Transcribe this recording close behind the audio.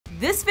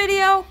This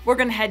video, we're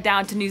gonna head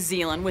down to New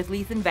Zealand with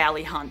Lethe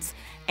Valley Hunts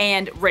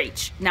and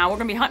Rach. Now we're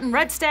gonna be hunting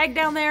red stag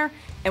down there,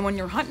 and when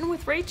you're hunting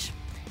with Rach,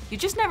 you're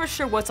just never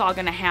sure what's all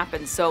gonna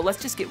happen. So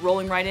let's just get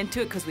rolling right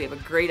into it because we have a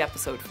great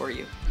episode for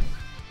you.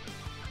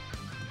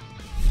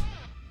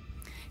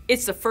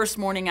 It's the first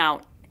morning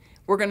out.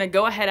 We're gonna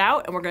go ahead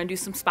out and we're gonna do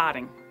some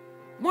spotting.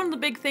 One of the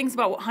big things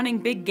about hunting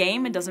big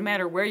game, it doesn't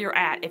matter where you're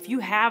at, if you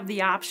have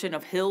the option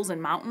of hills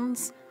and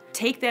mountains,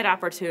 take that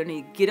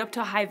opportunity, get up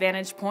to a high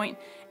vantage point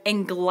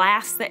and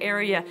glass the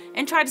area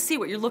and try to see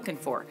what you're looking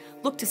for.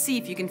 Look to see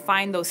if you can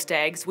find those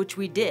stags, which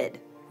we did.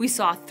 We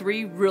saw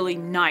 3 really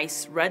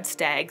nice red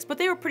stags, but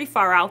they were pretty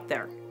far out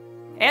there.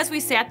 As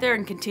we sat there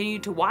and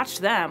continued to watch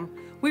them,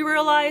 we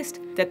realized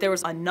that there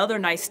was another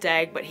nice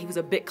stag, but he was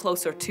a bit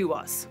closer to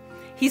us.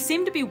 He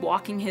seemed to be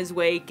walking his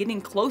way,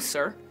 getting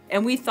closer,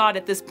 and we thought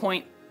at this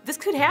point, this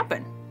could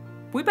happen.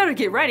 We better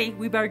get ready,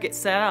 we better get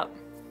set up.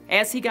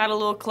 As he got a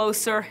little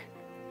closer,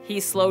 he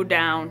slowed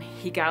down,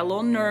 he got a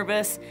little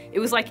nervous. It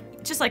was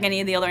like, just like any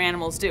of the other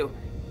animals do.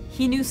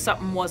 He knew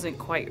something wasn't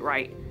quite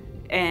right,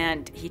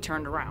 and he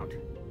turned around.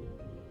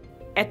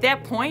 At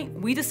that point,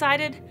 we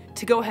decided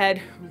to go ahead,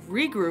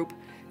 regroup,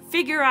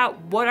 figure out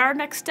what our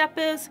next step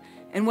is,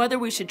 and whether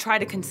we should try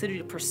to consider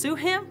to pursue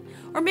him,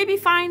 or maybe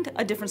find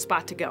a different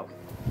spot to go.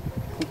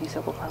 He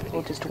said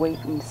we'll just wait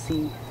and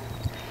see.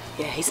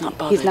 Yeah, he's not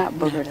bothered. He's not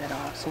bothered at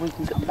all, so we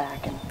can come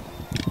back and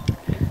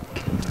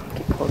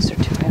get closer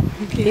to him.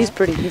 Yeah. He's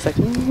pretty, he's like,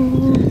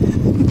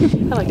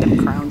 I like them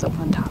crowns up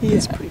on top. Yeah.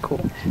 It's pretty cool.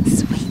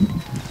 Sweet.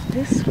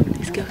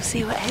 Let's go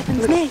see what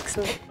happens next.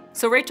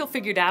 So Rachel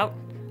figured out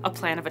a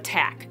plan of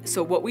attack.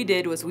 So what we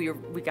did was we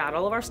got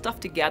all of our stuff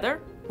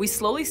together. We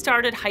slowly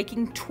started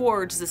hiking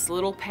towards this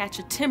little patch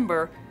of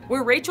timber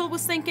where Rachel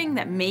was thinking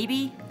that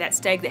maybe that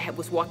stag that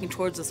was walking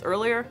towards us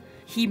earlier,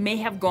 he may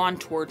have gone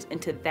towards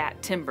into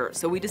that timber.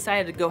 So we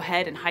decided to go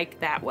ahead and hike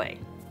that way.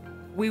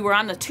 We were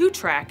on the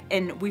 2-track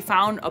and we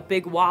found a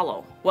big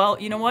wallow. Well,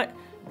 you know what?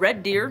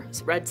 Red deer,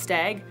 red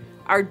stag,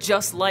 are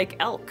just like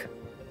elk.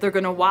 They're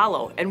gonna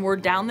wallow, and we're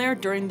down there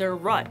during their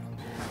rut.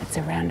 It's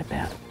around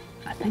about,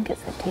 I think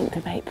it's the 10th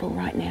of April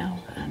right now.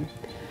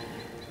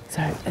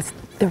 So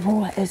the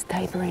roar is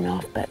tapering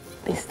off, but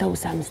there's still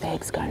some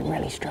stags going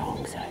really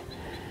strong.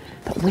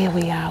 But where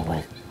we are,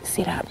 we're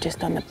set up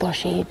just on the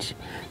bush edge.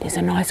 There's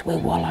a nice wee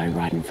wallow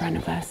right in front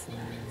of us.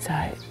 So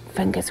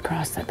fingers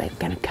crossed that they're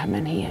gonna come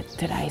in here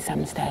today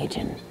some stage.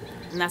 And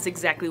that's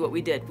exactly what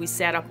we did. We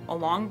sat up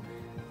along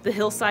the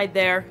hillside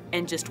there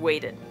and just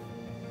waited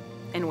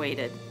and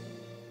waited.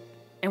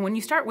 And when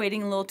you start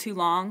waiting a little too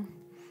long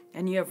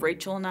and you have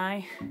Rachel and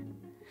I,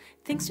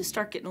 things just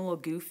start getting a little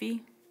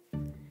goofy.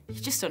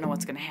 You just don't know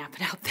what's gonna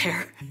happen out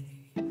there.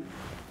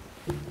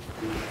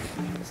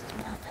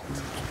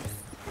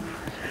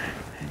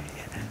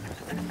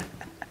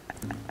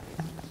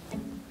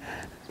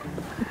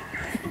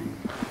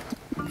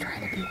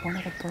 One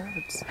of the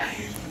birds. I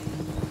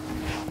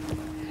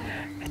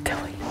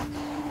tell you,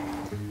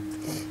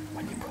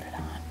 when you put it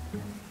on,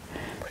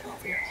 put it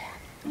over your head,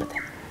 but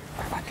then,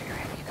 or under your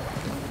head, you know,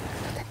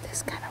 but then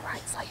this kind of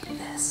rides like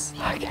this.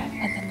 Okay.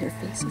 And then your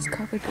face is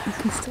covered, but you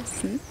can still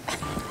see.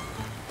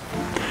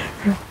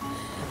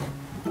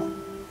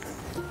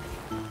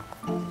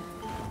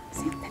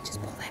 See, then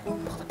just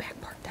pull the back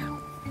part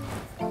down.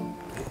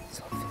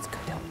 So if it's good,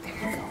 there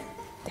you go.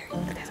 There you go.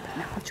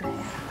 Now put your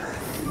head.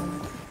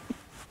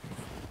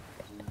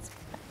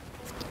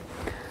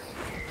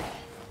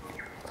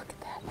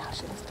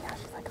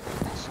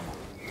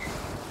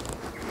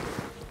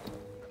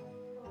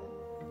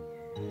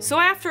 So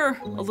after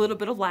a little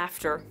bit of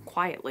laughter,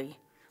 quietly,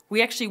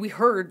 we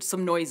heard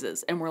some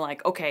noises and we're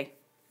like, okay,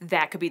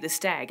 that could be the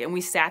stag. And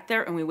we sat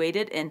there and we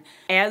waited, and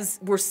as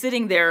we're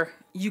sitting there,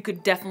 you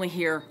could definitely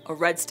hear a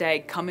red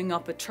stag coming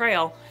up a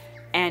trail,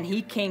 and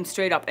he came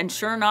straight up. And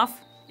sure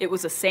enough, it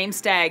was the same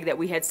stag that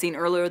we had seen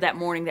earlier that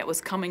morning that was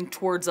coming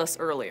towards us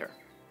earlier.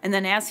 And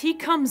then as he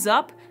comes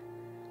up,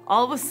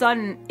 all of a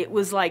sudden, it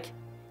was like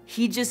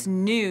he just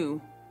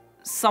knew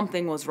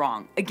something was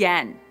wrong.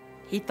 Again,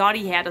 he thought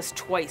he had us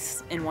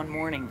twice in one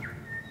morning.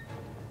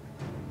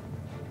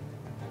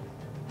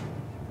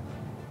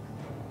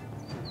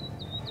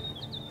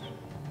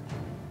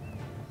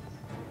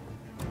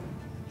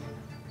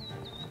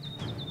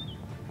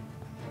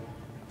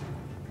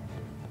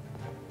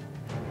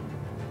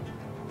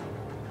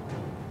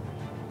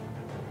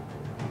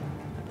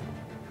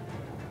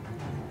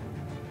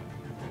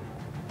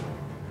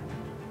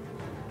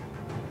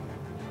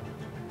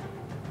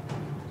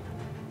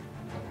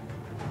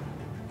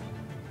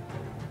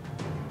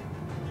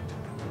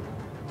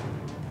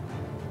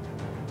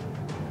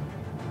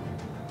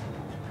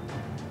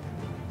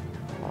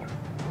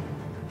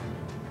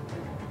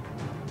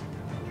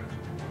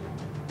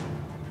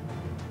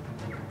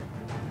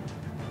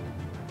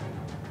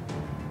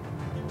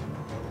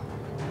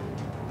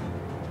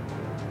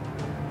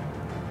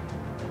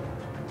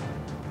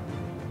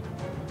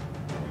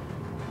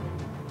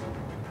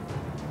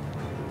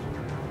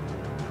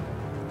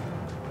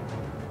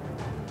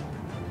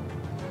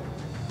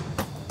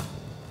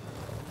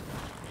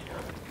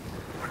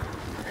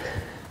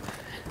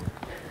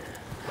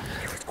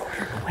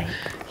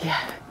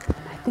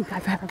 think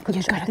I've had a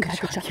good shot.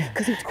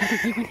 Because it's going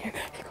to be in here.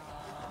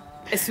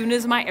 As soon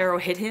as my arrow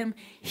hit him,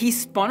 he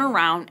spun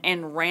around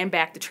and ran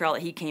back the trail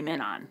that he came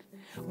in on.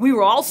 We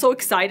were all so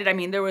excited. I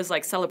mean, there was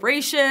like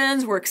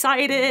celebrations, we're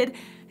excited,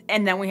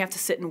 and then we have to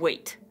sit and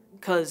wait.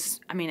 Because,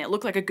 I mean, it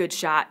looked like a good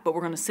shot, but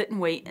we're gonna sit and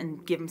wait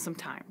and give him some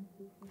time.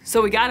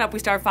 So we got up, we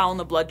started following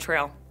the blood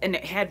trail, and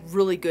it had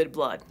really good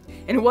blood.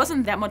 And it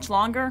wasn't that much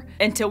longer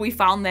until we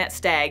found that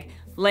stag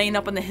laying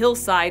up on the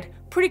hillside,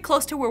 pretty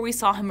close to where we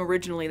saw him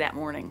originally that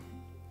morning.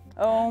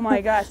 Oh my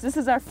gosh, this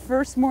is our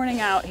first morning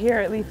out here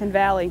at Lethen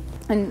Valley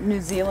in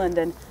New Zealand,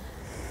 and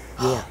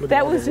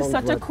that was just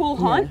such a cool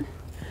hunt.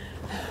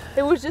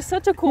 It was just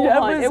such a cool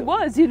hunt. It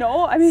was, you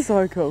know, I mean,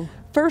 So cool.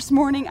 first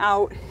morning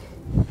out.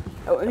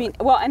 I mean,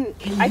 well, and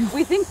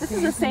we think this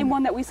is the same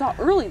one that we saw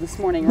early this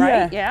morning,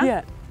 right?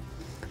 Yeah.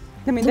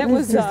 I mean, that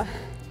was,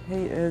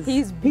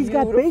 he's beautiful. He's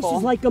got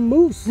bases like a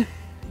moose.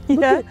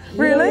 Yeah,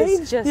 really?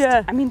 He's just,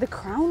 I mean, the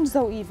crowns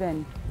though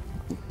even.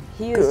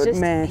 He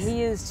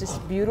is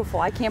just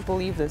beautiful. I can't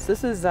believe this.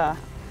 This is,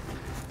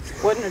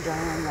 what an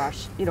adrenaline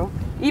rush, you know?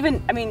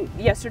 Even, I mean,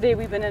 yesterday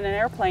we've been in an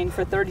airplane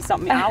for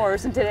 30-something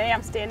hours, and today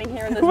I'm standing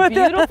here in this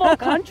beautiful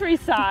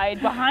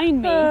countryside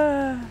behind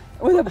me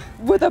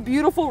with a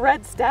beautiful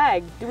red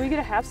stag. Do we get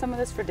to have some of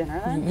this for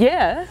dinner then?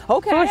 Yeah.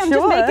 Okay, I'm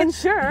just making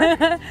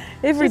sure.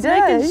 Every day.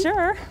 Making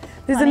sure.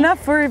 There's honey.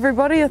 enough for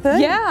everybody, I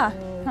think. Yeah,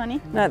 honey.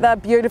 No, they're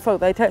beautiful.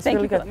 They taste Thank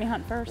really you good. for letting me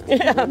hunt first.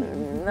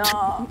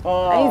 No.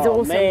 Oh, He's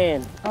awesome.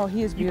 man. Oh,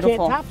 he is You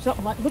beautiful. can't top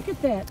something like, look at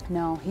that.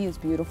 No, he is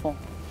beautiful.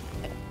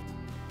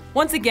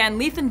 Once again,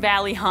 Lethen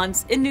Valley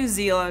hunts in New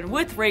Zealand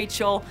with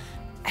Rachel.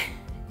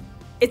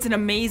 It's an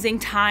amazing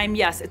time.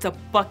 Yes, it's a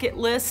bucket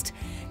list,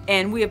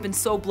 and we have been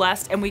so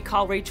blessed, and we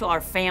call Rachel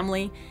our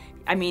family.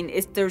 I mean,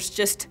 there's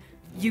just,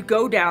 you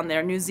go down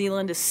there, New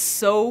Zealand is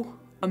so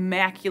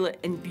immaculate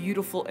and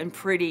beautiful and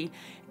pretty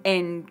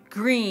and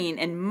green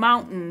and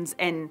mountains,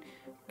 and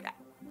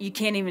you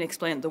can't even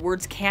explain it. The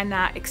words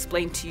cannot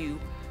explain to you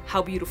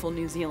how beautiful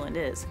New Zealand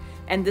is.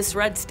 And this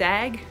red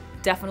stag,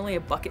 definitely a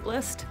bucket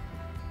list,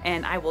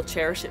 and I will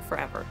cherish it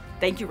forever.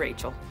 Thank you,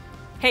 Rachel.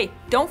 Hey,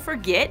 don't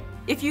forget,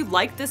 if you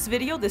like this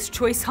video, this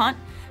choice hunt,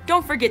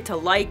 don't forget to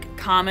like,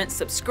 comment,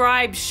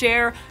 subscribe,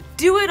 share,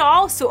 do it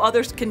all so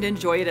others can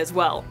enjoy it as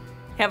well.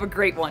 Have a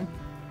great one.